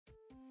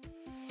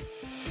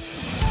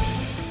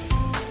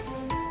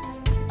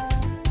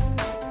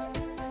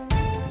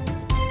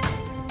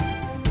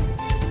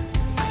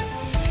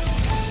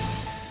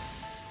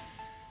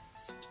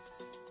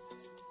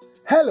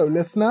Hello,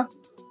 listener.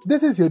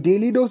 This is your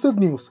daily dose of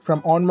news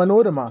from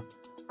Onmanorama.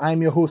 I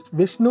am your host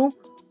Vishnu,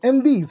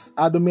 and these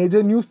are the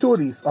major news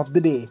stories of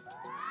the day.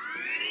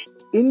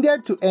 India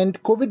to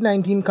end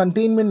COVID-19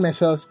 containment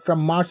measures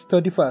from March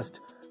 31st.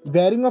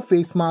 Wearing of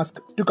face mask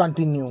to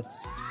continue.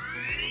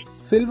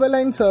 Silver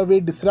line survey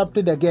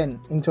disrupted again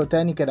in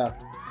Chotanikara.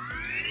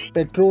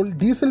 Petrol,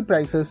 diesel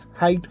prices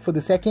hiked for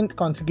the second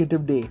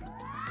consecutive day.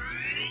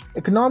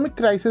 Economic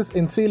crisis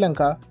in Sri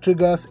Lanka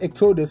triggers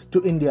exodus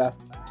to India.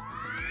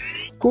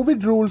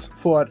 COVID rules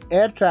for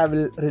air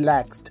travel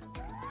relaxed.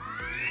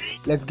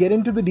 Let's get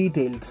into the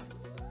details.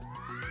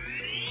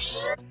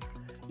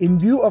 In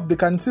view of the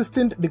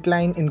consistent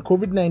decline in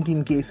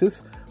COVID-19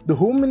 cases, the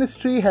Home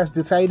Ministry has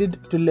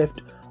decided to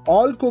lift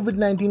all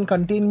COVID-19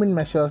 containment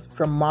measures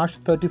from March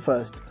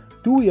 31st,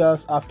 2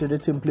 years after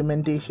its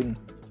implementation.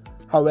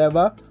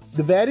 However,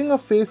 the wearing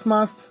of face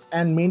masks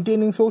and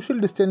maintaining social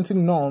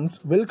distancing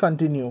norms will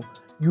continue,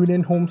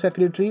 Union Home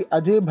Secretary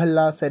Ajay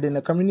Bhalla said in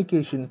a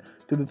communication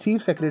to the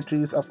Chief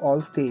Secretaries of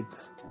all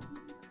states.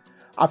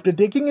 After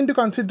taking into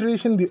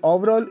consideration the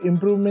overall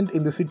improvement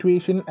in the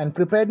situation and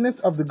preparedness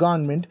of the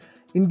government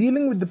in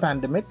dealing with the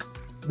pandemic,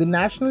 the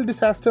National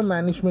Disaster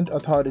Management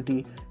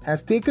Authority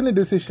has taken a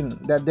decision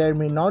that there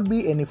may not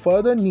be any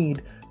further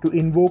need to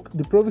invoke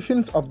the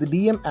provisions of the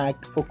DM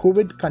Act for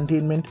COVID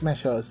containment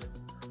measures.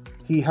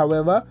 He,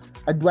 however,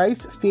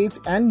 advised states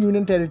and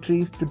union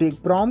territories to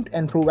take prompt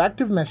and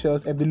proactive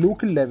measures at the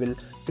local level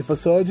if a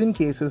surge in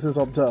cases is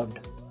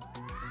observed.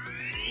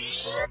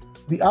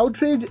 The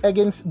outrage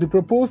against the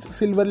proposed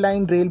Silver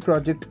Line rail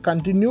project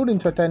continued in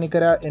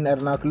Chotanikara in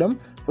Ernakulam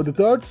for the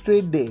third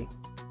straight day.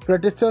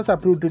 Protesters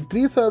uprooted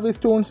 3 survey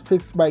stones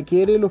fixed by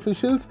K-Rail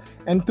officials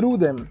and threw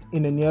them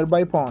in a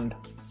nearby pond.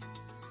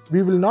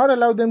 "We will not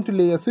allow them to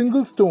lay a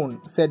single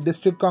stone," said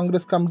District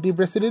Congress Committee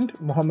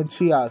President Mohammed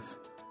Shiaz.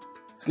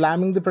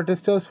 Slamming the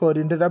protesters for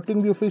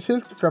interrupting the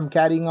officials from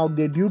carrying out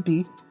their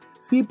duty,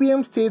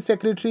 CPM State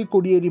Secretary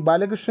Kodiyeri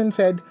Balakrishnan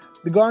said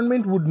the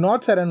government would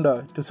not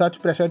surrender to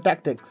such pressure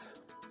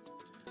tactics.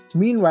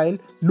 Meanwhile,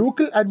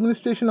 local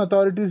administration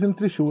authorities in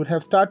Thrissur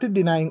have started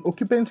denying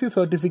occupancy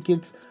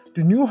certificates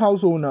to new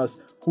house owners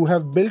who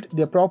have built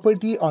their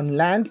property on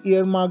land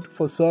earmarked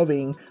for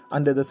surveying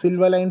under the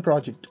Silver Line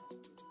project.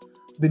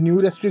 The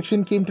new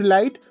restriction came to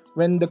light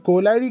when the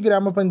Kolari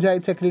Grama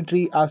Panchayat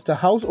secretary asked a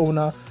house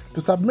owner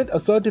to submit a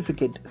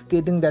certificate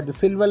stating that the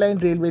Silver Line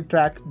railway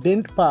track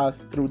didn't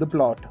pass through the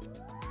plot.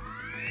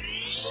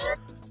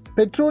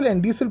 Petrol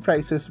and diesel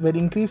prices were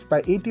increased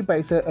by 80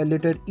 paise a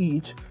litre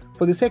each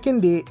for the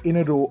second day in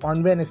a row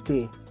on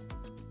Wednesday.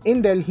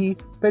 In Delhi,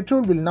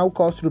 petrol will now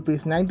cost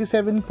Rs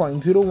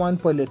 97.01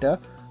 per litre,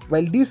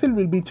 while diesel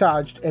will be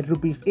charged at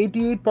Rs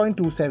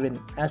 88.27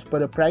 as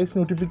per a price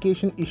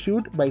notification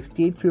issued by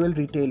state fuel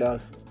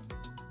retailers.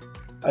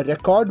 A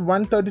record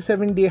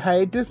 137-day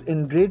hiatus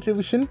in rate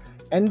revision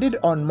ended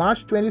on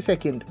March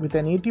 22nd with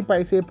an 80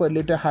 paise per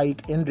litre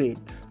hike in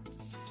rates.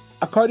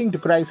 According to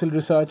Chrysler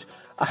Research,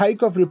 a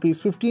hike of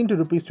Rs 15 to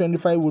Rs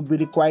 25 would be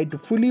required to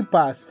fully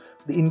pass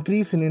the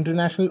increase in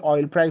international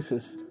oil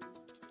prices.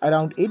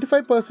 Around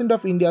 85%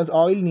 of India's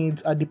oil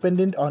needs are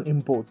dependent on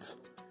imports.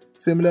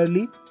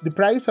 Similarly, the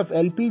price of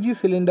LPG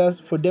cylinders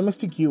for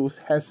domestic use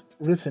has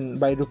risen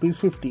by Rs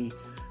 50,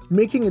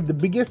 making it the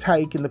biggest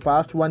hike in the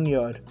past 1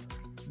 year.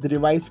 The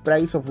revised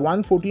price of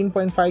one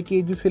 14.5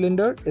 kg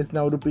cylinder is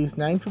now Rs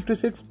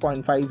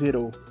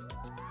 956.50.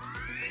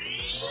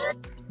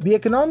 The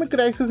economic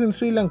crisis in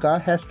Sri Lanka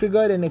has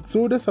triggered an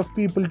exodus of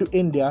people to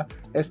India,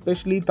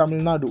 especially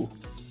Tamil Nadu.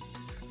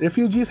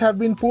 Refugees have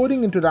been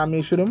pouring into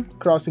Rameshwaram,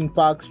 crossing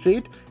Park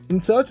Strait in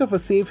search of a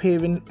safe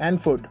haven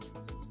and food.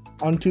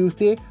 On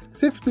Tuesday,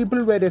 6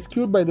 people were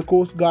rescued by the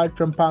Coast Guard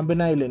from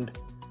Pamban Island.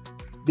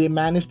 They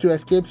managed to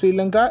escape Sri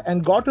Lanka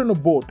and got on a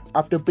boat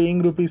after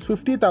paying Rs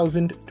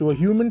 50,000 to a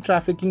human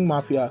trafficking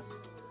mafia.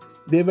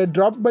 They were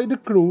dropped by the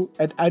crew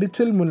at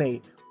Arichal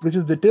Munai, which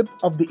is the tip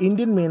of the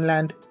Indian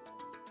mainland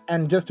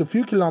and just a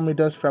few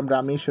kilometers from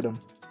Rameshwaram.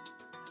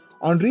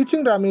 On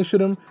reaching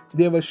Rameshwaram,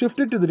 they were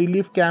shifted to the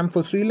relief camp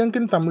for Sri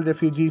Lankan Tamil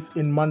refugees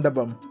in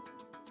Mandapam.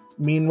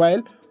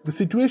 Meanwhile, the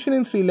situation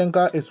in Sri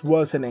Lanka is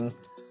worsening.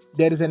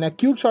 There is an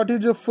acute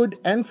shortage of food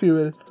and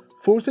fuel,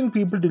 forcing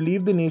people to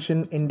leave the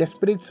nation in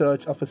desperate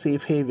search of a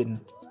safe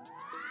haven.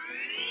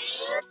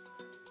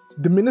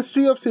 The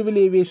Ministry of Civil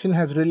Aviation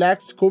has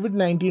relaxed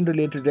COVID-19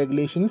 related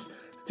regulations,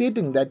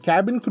 stating that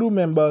cabin crew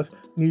members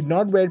need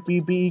not wear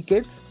PPE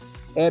kits,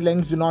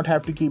 airlines do not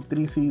have to keep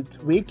 3 seats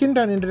vacant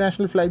on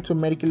international flights for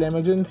medical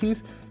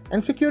emergencies,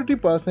 and security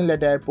personnel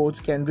at airports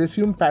can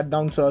resume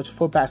pat-down search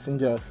for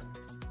passengers.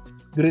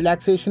 The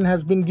relaxation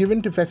has been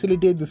given to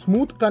facilitate the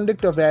smooth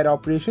conduct of air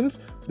operations,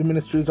 the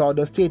ministry's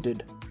order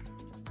stated.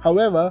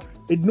 However,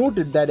 it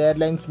noted that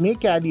airlines may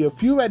carry a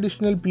few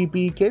additional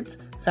PPE kits,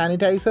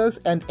 sanitizers,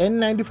 and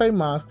N95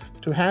 masks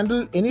to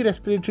handle any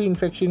respiratory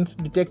infections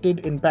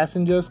detected in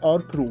passengers or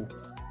crew.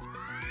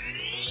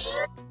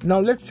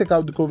 Now let's check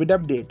out the COVID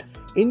update.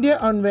 India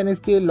on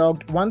Wednesday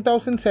logged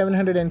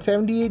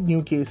 1,778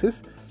 new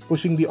cases.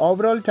 pushing the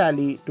overall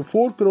tally to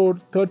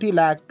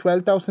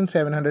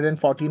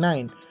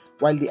 4,30,12,749,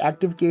 while the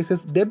active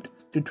cases dipped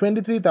to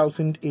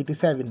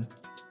 23,087.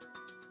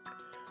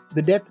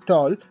 The death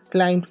toll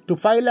climbed to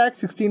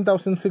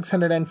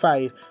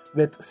 5,16,605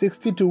 with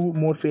 62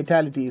 more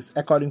fatalities,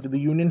 according to the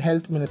Union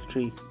Health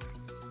Ministry.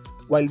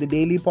 While the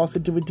daily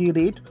positivity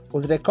rate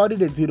was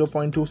recorded at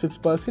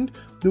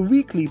 0.26%, the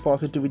weekly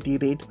positivity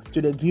rate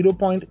stood at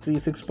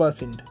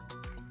 0.36%.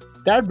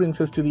 That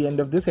brings us to the end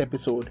of this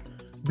episode.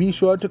 Be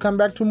sure to come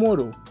back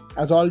tomorrow.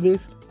 As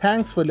always,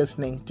 thanks for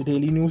listening to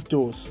Daily News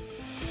Dose.